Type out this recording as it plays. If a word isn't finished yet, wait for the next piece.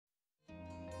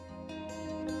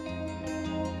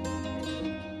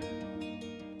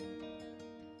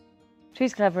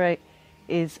Trees Collaborate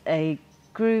is a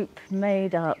group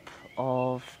made up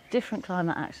of different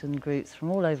climate action groups from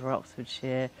all over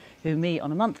Oxfordshire who meet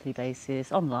on a monthly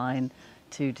basis online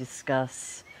to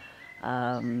discuss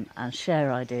and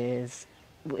share ideas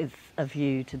with a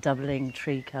view to doubling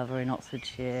tree cover in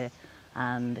Oxfordshire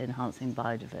and enhancing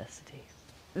biodiversity.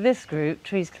 This group,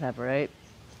 Trees Collaborate,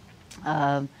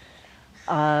 have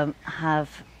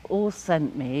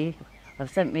sent me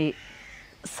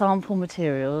sample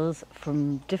materials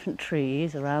from different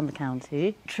trees around the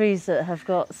county, trees that have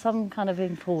got some kind of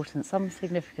importance, some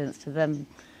significance to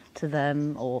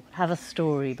them or have a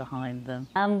story behind them.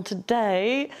 And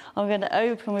today I'm going to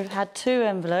open, we've had 2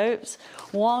 envelopes,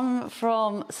 one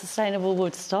from Sustainable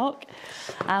Woodstock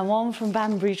and one from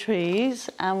Banbury Trees,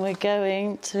 and we're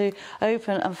going to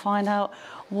open and find out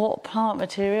what plant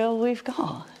material we've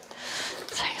got.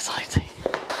 So exciting.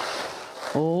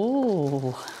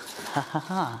 Oh, ha ha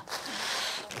ha.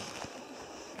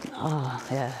 Oh,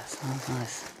 yeah, sounds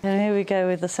nice. And here we go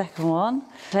with the second one.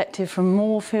 Collected from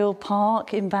Moorfield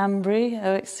Park in Banbury,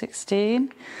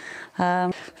 OX16.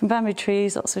 From Banbury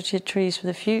Trees, Oxfordshire Trees for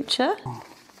the Future.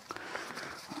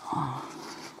 Oh.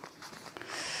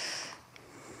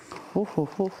 Look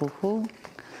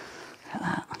at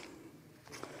that.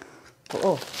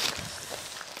 Oh.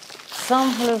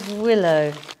 Sample of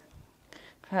willow.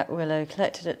 Cracked willow,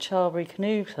 collected at Charlbury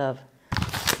Canoe Club.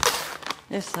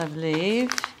 This, I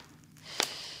believe,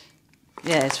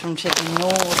 yeah, it's from Chipping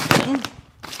Norton.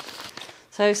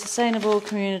 So, Sustainable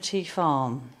Community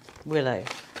Farm, willow.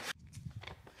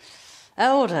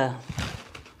 Elder.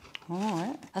 All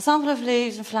right. A sample of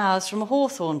leaves and flowers from a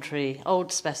hawthorn tree,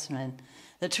 old specimen.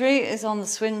 The tree is on the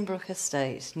Swinbrook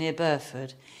estate near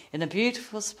Burford, in a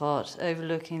beautiful spot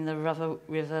overlooking the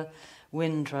River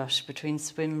Windrush between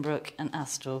Swinbrook and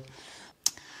Astle.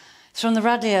 It's from the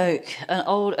Radley Oak, an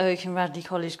old oak in Radley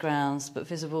College grounds, but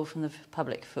visible from the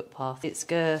public footpath. Its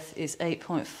girth is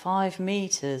 8.5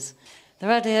 metres. The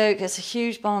Radley Oak has a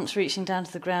huge branch reaching down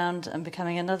to the ground and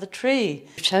becoming another tree.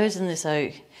 We've chosen this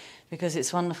oak because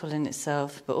it's wonderful in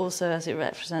itself, but also as it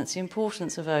represents the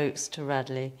importance of oaks to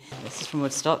Radley. This is from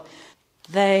Woodstock.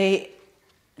 They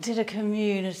did a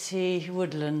community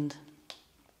woodland,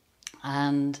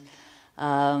 and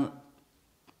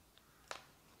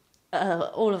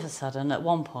all of a sudden, at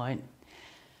one point,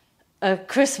 a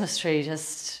Christmas tree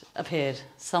just appeared.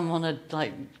 Someone had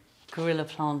guerrilla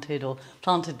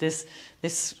planted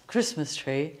this Christmas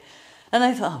tree, and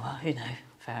they thought, oh well,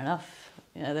 fair enough.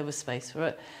 There was space for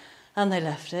it, and they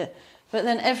left it. But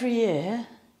then every year,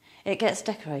 it gets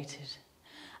decorated,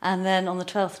 and then on the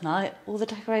 12th night, all the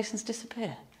decorations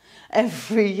disappear.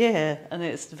 Every year, and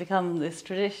it's become this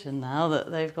tradition now that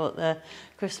they've got their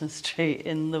Christmas tree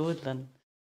in the woodland.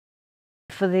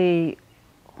 For the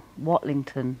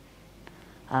Watlington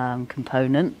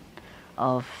component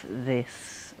of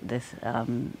this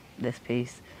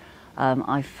piece,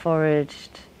 I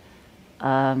foraged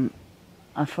from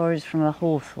a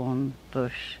hawthorn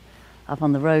bush up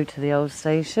on the road to the old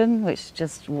station, which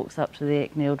just walks up to the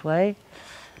Icknield Way.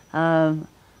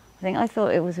 I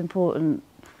thought it was important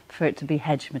for it to be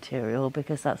hedge material,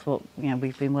 because that's what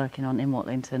we've been working on in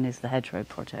Watlington, is the hedgerow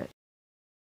project.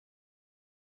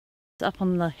 Up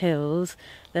on the hills,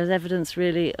 there's evidence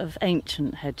really of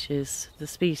ancient hedges, the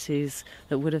species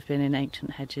that would have been in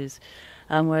ancient hedges,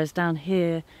 whereas down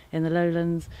here in the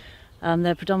lowlands,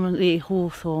 they're predominantly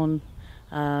hawthorn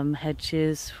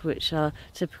hedges, which are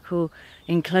typical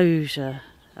enclosure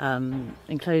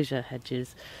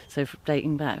hedges, so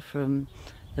dating back from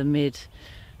the mid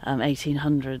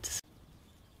 1800s.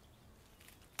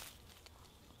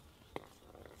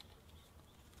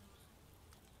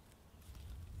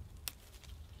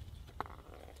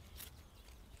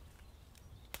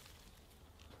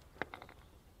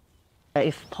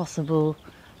 If possible,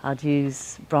 I'd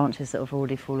use branches that have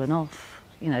already fallen off,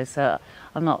 so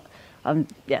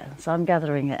I'm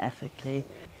gathering it ethically.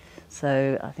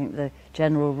 So I think the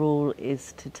general rule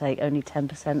is to take only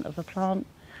 10% of a plant.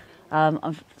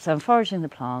 I'm foraging the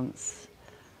plants,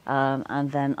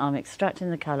 and then I'm extracting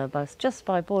the colour just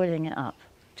by boiling it up.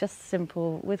 Just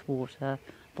simple, with water,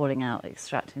 boiling out,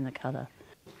 extracting the colour.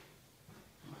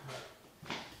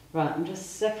 Right, I'm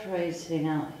just separating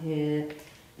out here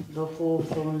the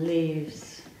hawthorn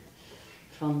leaves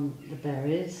from the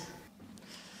berries.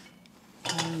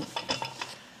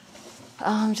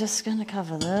 I'm just going to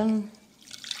cover them.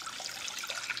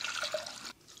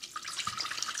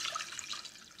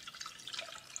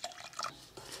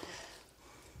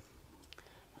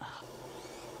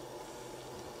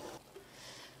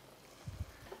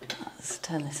 Let's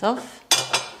turn this off.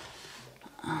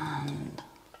 And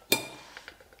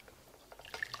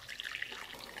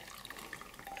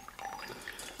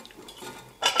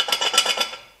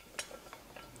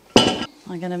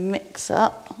going to mix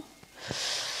up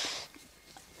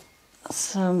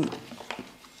some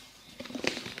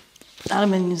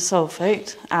aluminium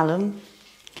sulfate, alum,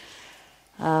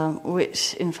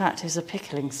 which in fact is a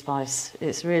pickling spice.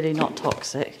 It's really not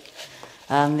toxic.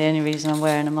 The only reason I'm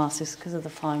wearing a mask is because of the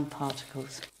fine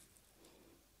particles.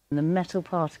 The metal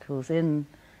particles in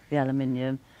the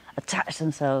aluminium attach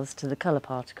themselves to the colour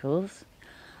particles,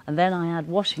 and then I add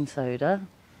washing soda,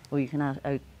 or you can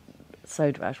add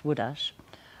soda ash, wood ash,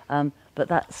 but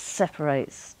that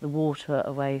separates the water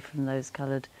away from those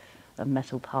coloured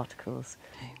metal particles.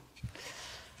 Okay.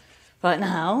 Right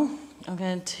now, I'm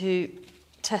going to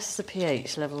test the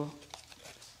pH level,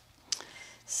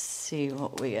 see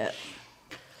what we get.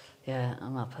 Yeah,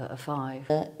 I'm up at a 5.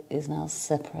 That is now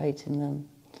separating them.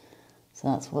 So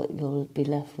that's what you'll be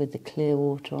left with, the clear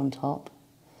water on top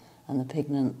and the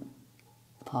pigment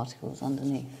particles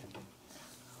underneath.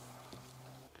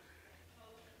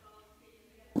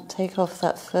 Take off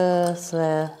that first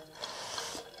layer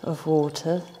of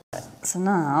water. So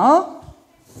now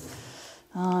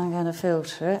I'm going to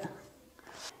filter it.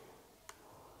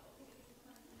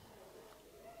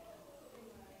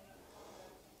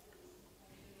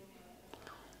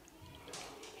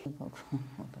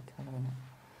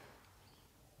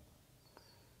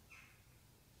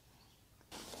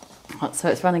 Right, so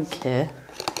it's running clear.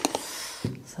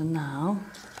 So now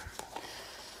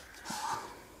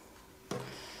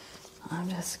I'm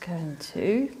just going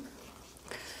to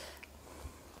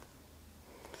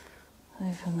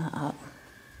open that up,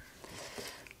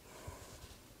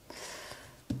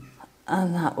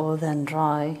 and that will then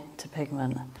dry to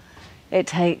pigment. It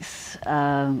takes,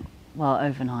 well,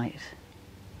 overnight.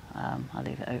 I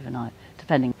leave it overnight,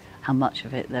 depending how much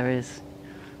of it there is.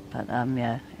 But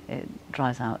yeah, it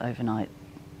dries out overnight,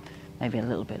 maybe a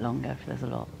little bit longer if there's a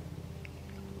lot.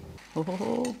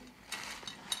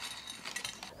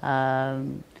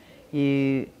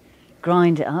 You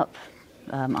grind it up,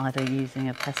 either using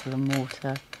a pestle and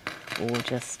mortar or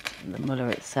just the muller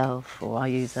itself, or I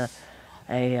use a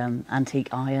antique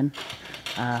iron.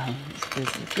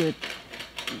 It's good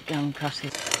gum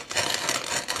cutters.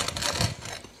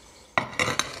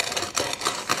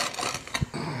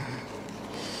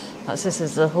 This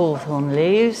is the hawthorn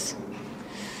leaves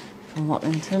from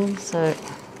Watlington, so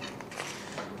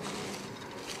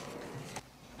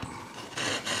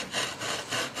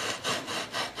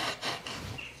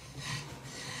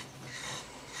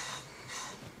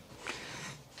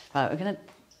right, we're going to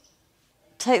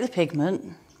take the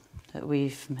pigment that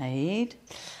we've made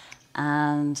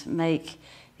and make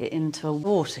it into a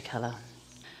watercolour.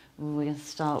 We're going to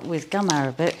start with gum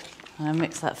arabic, and I'll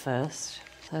mix that first.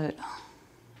 So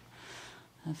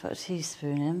I'll put a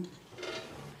teaspoon in.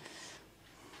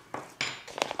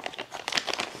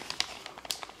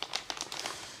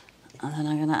 And then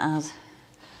I'm going to add,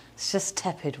 it's just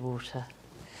tepid water.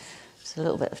 Just a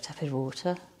little bit of tepid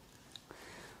water.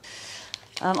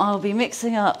 I'll be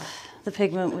mixing up the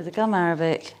pigment with the gum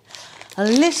arabic, a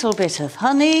little bit of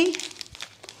honey,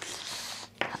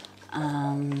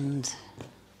 and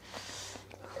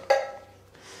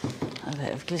a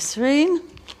bit of glycerine.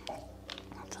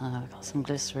 So I've got some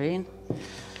glycerine.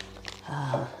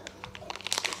 And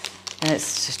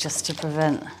it's just to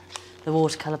prevent the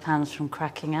watercolour pans from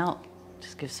cracking out.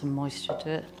 Just give some moisture to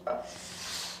it.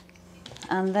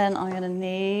 And then I'm going to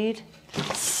need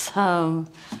some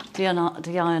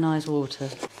deionised water.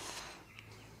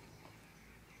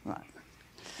 Right,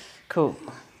 cool.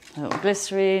 A little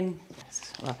glycerine,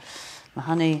 well, my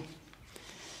honey,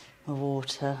 my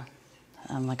water,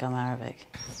 and my gum arabic.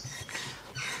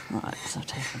 Right, so I've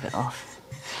taken a bit off.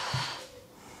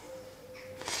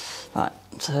 Right,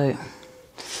 so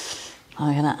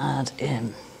I'm going to add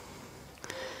in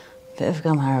a bit of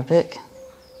gum arabic,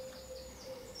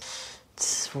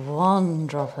 just 1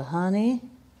 drop of honey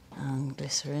and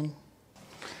glycerine,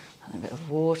 and a bit of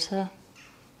water.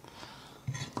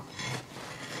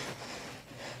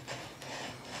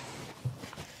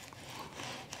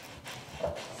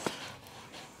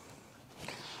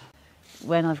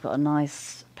 When I've got a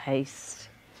nice paste,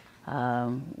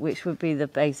 which would be the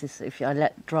basis, if I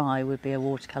let dry, would be a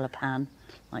watercolour pan,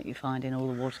 like you find in all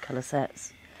the watercolour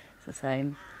sets. It's the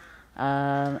same.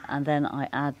 And then I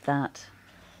add that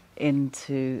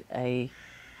into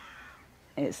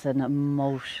it's an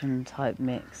emulsion type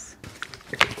mix,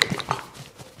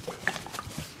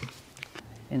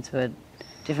 into a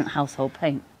different household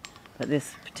paint. But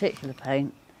this particular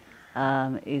paint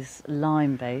is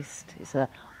lime-based. It's a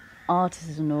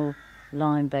artisanal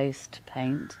lime-based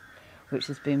paint which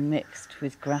has been mixed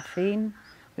with graphene,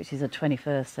 which is a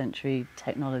 21st century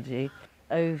technology.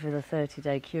 Over the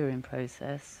 30-day curing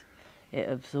process, it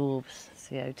absorbs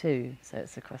CO2, so it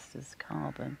sequesters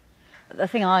carbon. The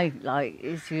thing I like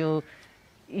is you'll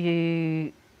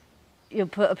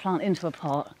put a plant into a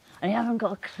pot and you haven't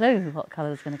got a clue what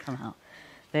colour is going to come out.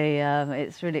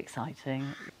 It's really exciting.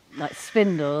 Like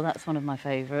spindle, that's one of my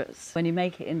favourites. When you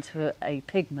make it into a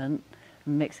pigment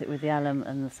and mix it with the alum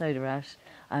and the soda ash,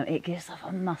 it gives off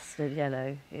a mustard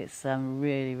yellow. It's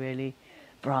really, really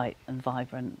bright and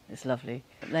vibrant. It's lovely.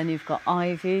 Then you've got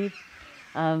ivy.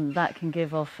 That can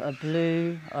give off a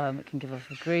blue, it can give off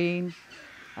a green.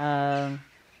 And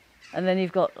then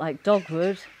you've got like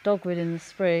dogwood in the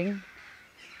spring.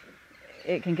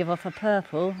 It can give off a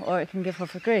purple or it can give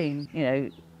off a green. You know,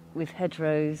 with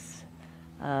hedgerows,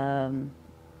 I'm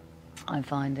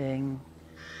finding,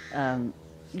 in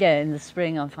the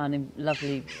spring I'm finding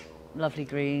lovely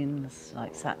greens,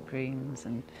 like sap greens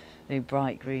and really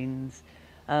bright greens.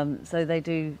 So they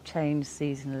do change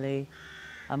seasonally.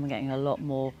 I'm getting a lot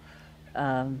more,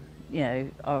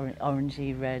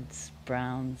 orangey reds,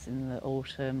 browns in the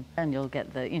autumn, and you'll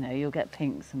get you'll get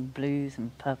pinks and blues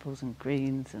and purples and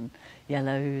greens and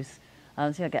yellows.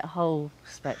 So you'll get a whole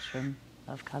spectrum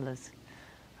of colours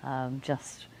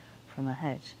just from a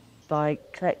hedge. By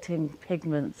collecting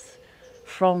pigments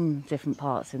from different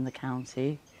parts in the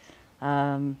county,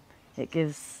 it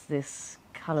gives this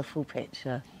colourful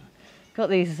picture. Got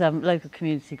these local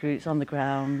community groups on the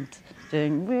ground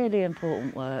doing really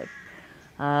important work,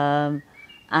 and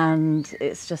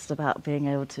it's just about being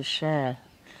able to share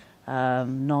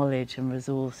knowledge and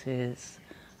resources,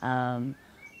 and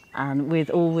with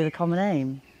a common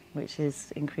aim, which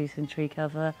is increasing tree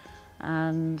cover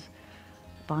and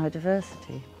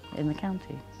biodiversity in the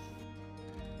county.